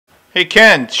Hey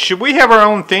Ken, should we have our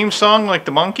own theme song like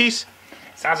the Monkees?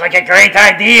 Sounds like a great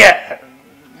idea.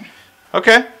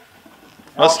 Okay,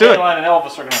 let's do it. Caroline and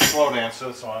Elvis are going to slow dance to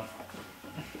this one.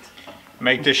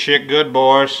 Make this shit good,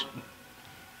 boys.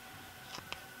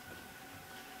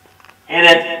 Hit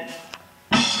it.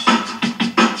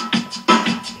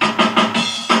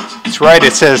 That's right,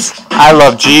 it says, I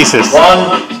love Jesus.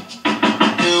 1,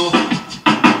 2,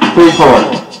 3,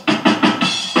 4.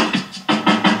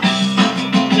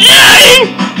 Yay!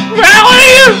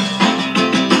 Valley!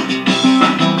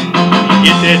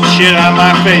 Get that shit out of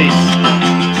my face.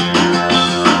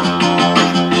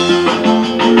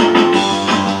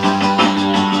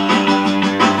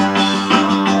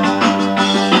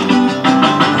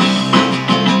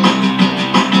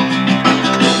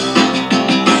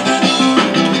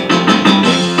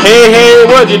 Hey, hey,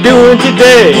 what you doing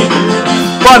today?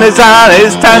 Fun is on,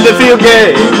 it's time to feel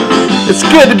gay. It's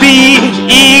good to be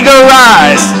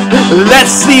eager-eyed.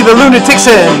 Let's see the Lunatics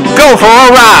and go for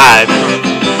a ride.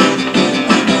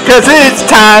 Cause it's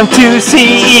time to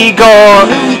see Igor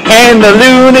and the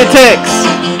Lunatics.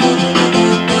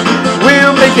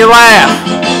 We'll make you laugh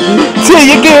till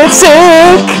you get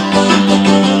sick.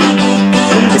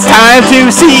 It's time to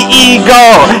see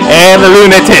Igor and the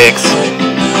Lunatics.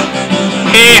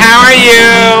 Hey, how are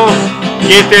you?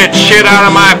 Get that shit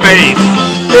out of my face.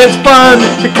 It's fun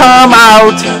to come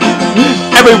out.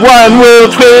 Everyone will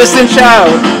twist and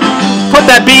shout. Put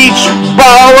that beach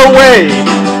ball away.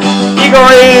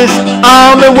 Igor is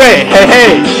on the way. Hey,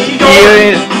 hey. Igor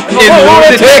is in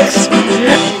Lunatics.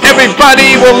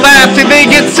 Everybody will laugh till they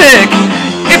get sick.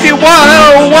 If you want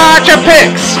to watch our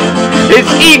pics,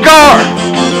 it's Igor,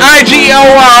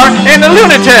 I-G-O-R, and the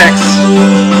Lunatics.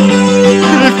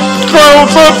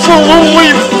 Sounds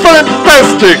absolutely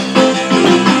fantastic.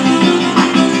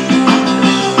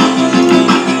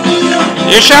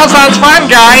 Your show sounds fun,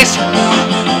 guys.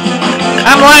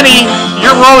 I'm Lenny.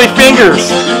 You're Rolly Fingers.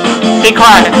 Be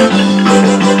quiet.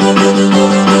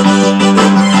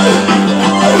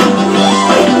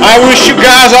 I wish you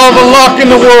guys all the luck in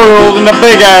the world and the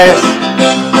big ass.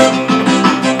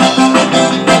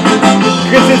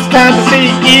 Cause it's time to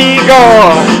see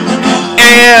Igor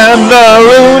and the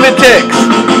Lunatics.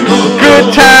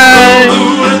 Good time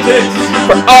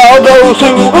for all those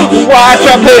who watch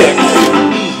our pics.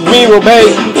 We will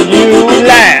make you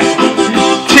laugh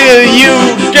till you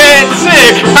get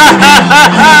sick. Ha ha ha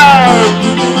ha!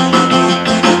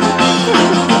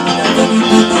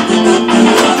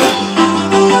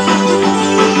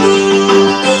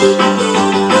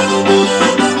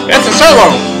 That's a solo.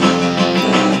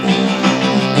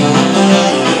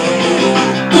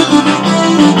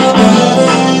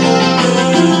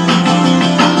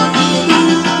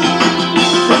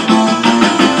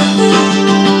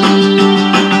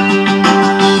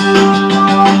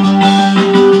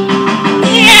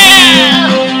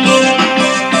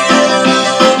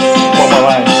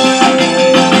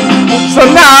 So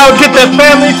now get the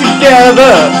family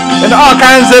together and all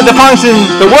kinds of the functions,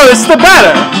 the worse the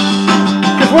better.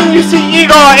 Cause when you see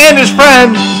Igor and his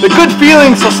friend, the good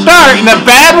feelings will start and the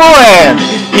bad will end.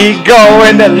 Igor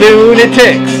and the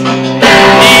Lunatics.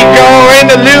 Igor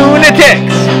and the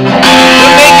Lunatics.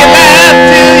 We'll make you laugh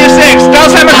till you're sick.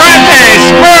 Don't say McCartney.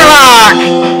 Spurlock.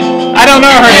 I don't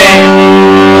know her name.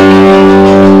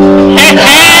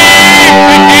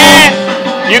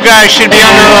 You guys should be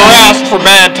under arrest for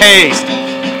bad taste.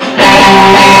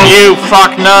 You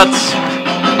fuck nuts.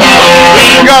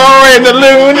 Igor and the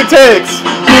Lunatics.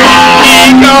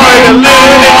 Igor and the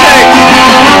Lunatics.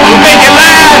 We'll make you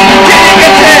laugh till you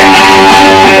get sick.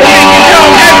 We'll make you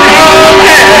go get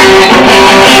broken.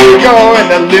 Igor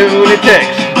and the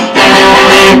Lunatics.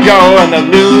 Igor and the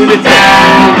Lunatics.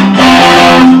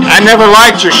 I never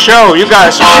liked your show. You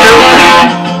guys are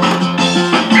stupid.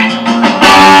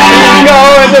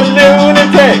 Igor and the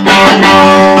Lunatics.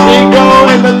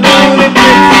 Igor and the Lunatics.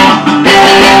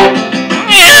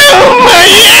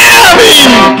 Miami!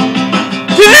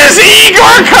 Does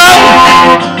Igor come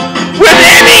with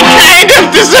any kind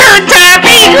of dessert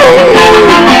topping?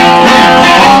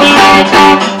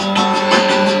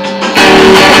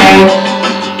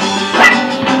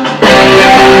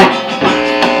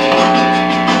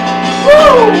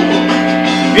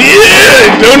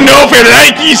 Yeah, don't know if I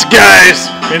like these guys.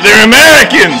 They're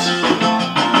Americans.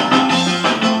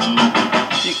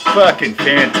 You fucking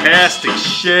fantastic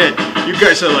shit. You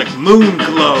guys are like moon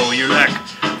glow. You're like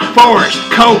forest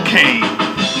cocaine.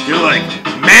 You're like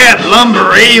mad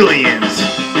lumber aliens.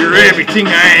 You're everything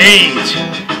I ain't.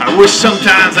 I wish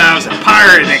sometimes I was a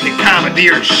pirate that could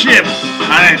commandeer a ship.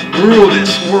 I'd rule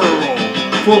this world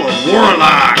full of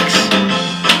warlocks.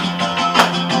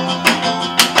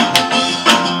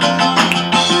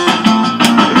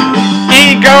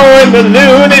 Ego and the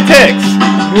Lunatics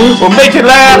will make you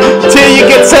laugh till you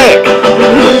get sick.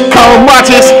 Come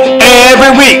watch us every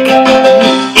week.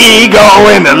 Ego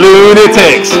and the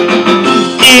Lunatics.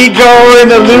 Ego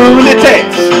and the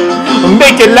Lunatics will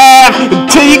make you laugh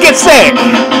till you get sick.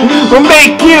 Will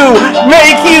make you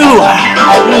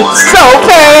so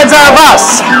fans of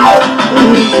us.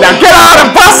 Now get on the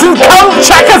bus and come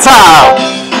check us out.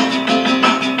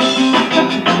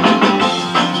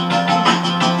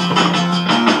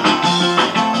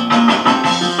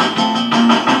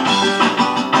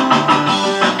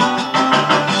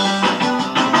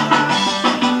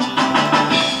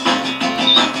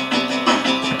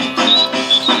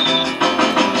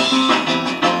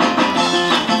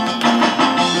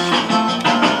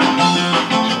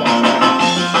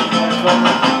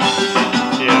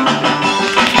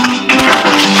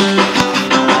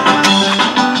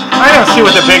 See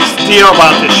what the big deal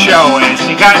about this show is.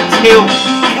 You got two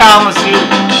cows who,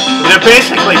 they're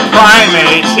basically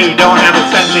primates who don't have a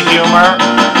sense of humor.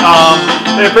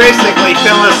 They're basically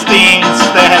Philistines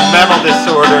that have mental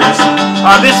disorders.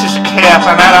 This is Cap,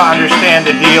 and I don't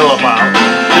understand the deal about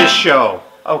this show.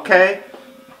 Okay?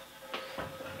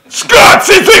 Scott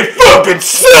says they fucking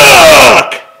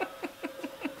suck!